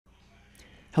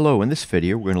Hello, in this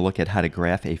video we're going to look at how to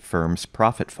graph a firm's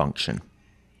profit function.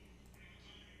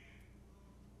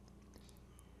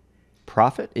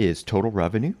 Profit is total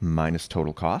revenue minus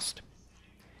total cost,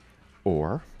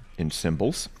 or in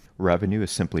symbols, revenue is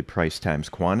simply price times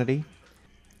quantity,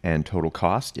 and total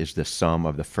cost is the sum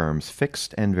of the firm's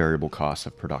fixed and variable costs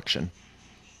of production.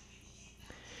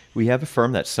 We have a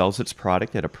firm that sells its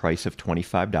product at a price of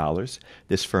 $25.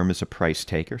 This firm is a price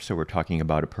taker, so we're talking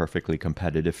about a perfectly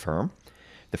competitive firm.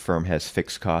 The firm has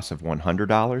fixed costs of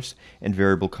 $100 and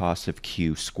variable costs of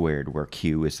Q squared, where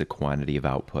Q is the quantity of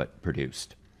output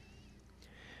produced.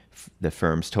 The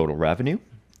firm's total revenue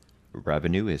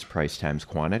is price times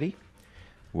quantity,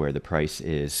 where the price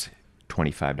is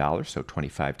 $25, so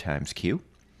 25 times Q.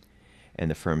 And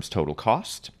the firm's total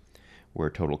cost, where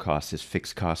total cost is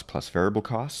fixed cost plus variable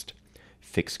cost.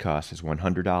 Fixed cost is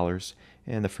 $100,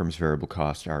 and the firm's variable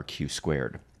costs are Q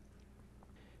squared.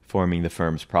 Forming the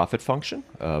firm's profit function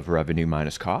of revenue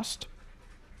minus cost,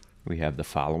 we have the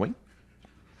following.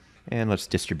 And let's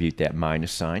distribute that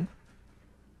minus sign.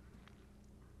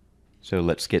 So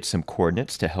let's get some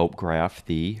coordinates to help graph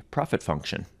the profit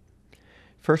function.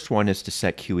 First one is to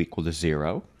set Q equal to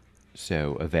 0.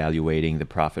 So evaluating the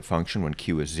profit function when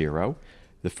Q is 0,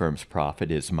 the firm's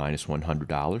profit is minus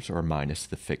 $100 or minus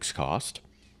the fixed cost.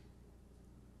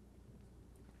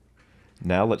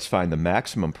 Now let's find the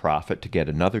maximum profit to get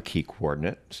another key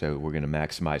coordinate. So we're going to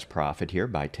maximize profit here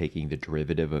by taking the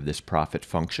derivative of this profit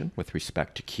function with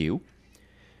respect to Q.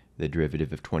 The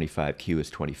derivative of 25Q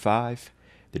is 25.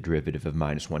 The derivative of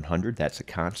minus 100, that's a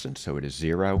constant, so it is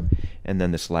 0. And then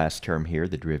this last term here,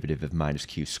 the derivative of minus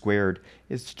Q squared,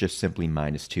 is just simply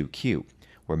minus 2Q.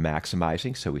 We're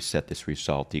maximizing, so we set this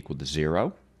result equal to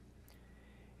 0.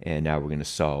 And now we're going to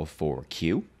solve for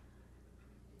Q.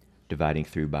 Dividing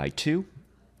through by 2,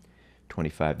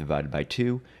 25 divided by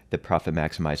 2, the profit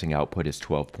maximizing output is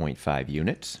 12.5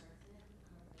 units.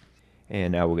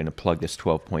 And now we're going to plug this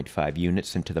 12.5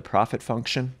 units into the profit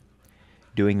function.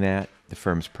 Doing that, the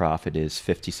firm's profit is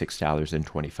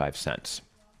 $56.25.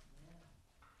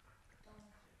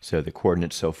 So the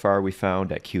coordinates so far we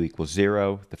found at Q equals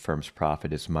 0, the firm's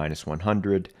profit is minus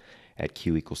 100. At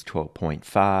Q equals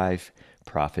 12.5,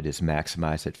 profit is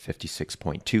maximized at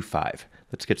 56.25.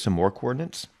 Let's get some more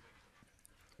coordinates.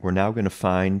 We're now going to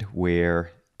find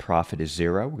where profit is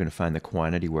 0. We're going to find the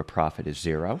quantity where profit is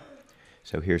 0.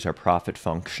 So here's our profit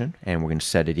function, and we're going to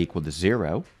set it equal to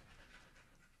 0.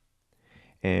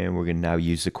 And we're going to now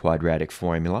use the quadratic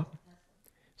formula.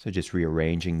 So just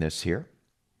rearranging this here.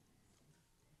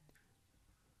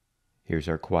 Here's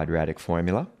our quadratic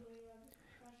formula.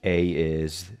 A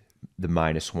is the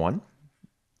minus 1.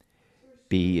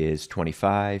 B is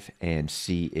 25, and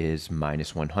C is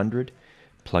minus 100.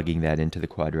 Plugging that into the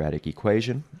quadratic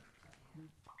equation.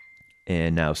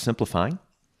 And now simplifying.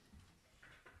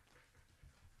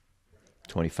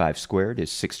 25 squared is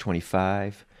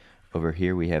 625. Over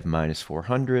here we have minus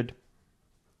 400.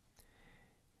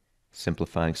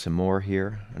 Simplifying some more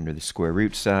here under the square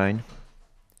root sign.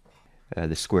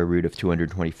 The square root of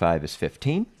 225 is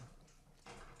 15.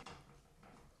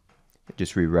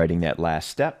 Just rewriting that last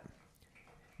step.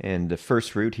 And the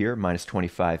first root here, minus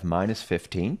 25 minus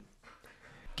 15,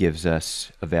 gives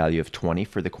us a value of 20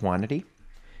 for the quantity.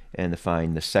 And to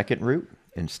find the second root,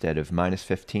 instead of minus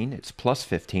 15, it's plus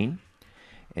 15.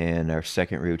 And our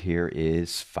second root here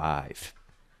is 5.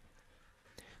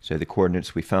 So the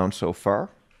coordinates we found so far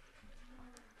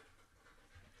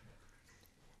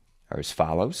are as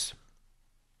follows.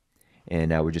 And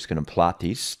now we're just going to plot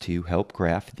these to help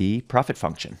graph the profit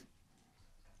function.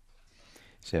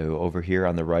 So over here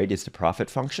on the right is the profit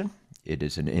function. It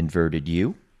is an inverted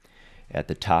U. At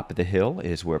the top of the hill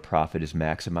is where profit is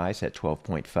maximized at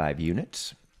 12.5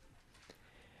 units.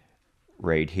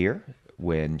 Right here,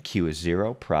 when Q is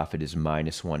 0, profit is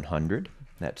minus 100.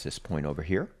 That's this point over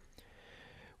here.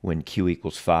 When Q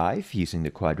equals 5, using the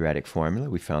quadratic formula,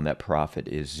 we found that profit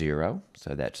is 0.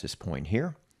 So that's this point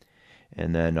here.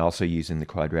 And then also using the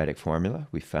quadratic formula,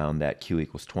 we found that Q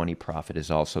equals 20, profit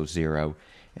is also 0.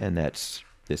 And that's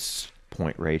this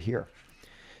point right here.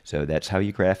 So that's how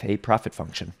you graph a profit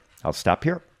function. I'll stop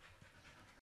here.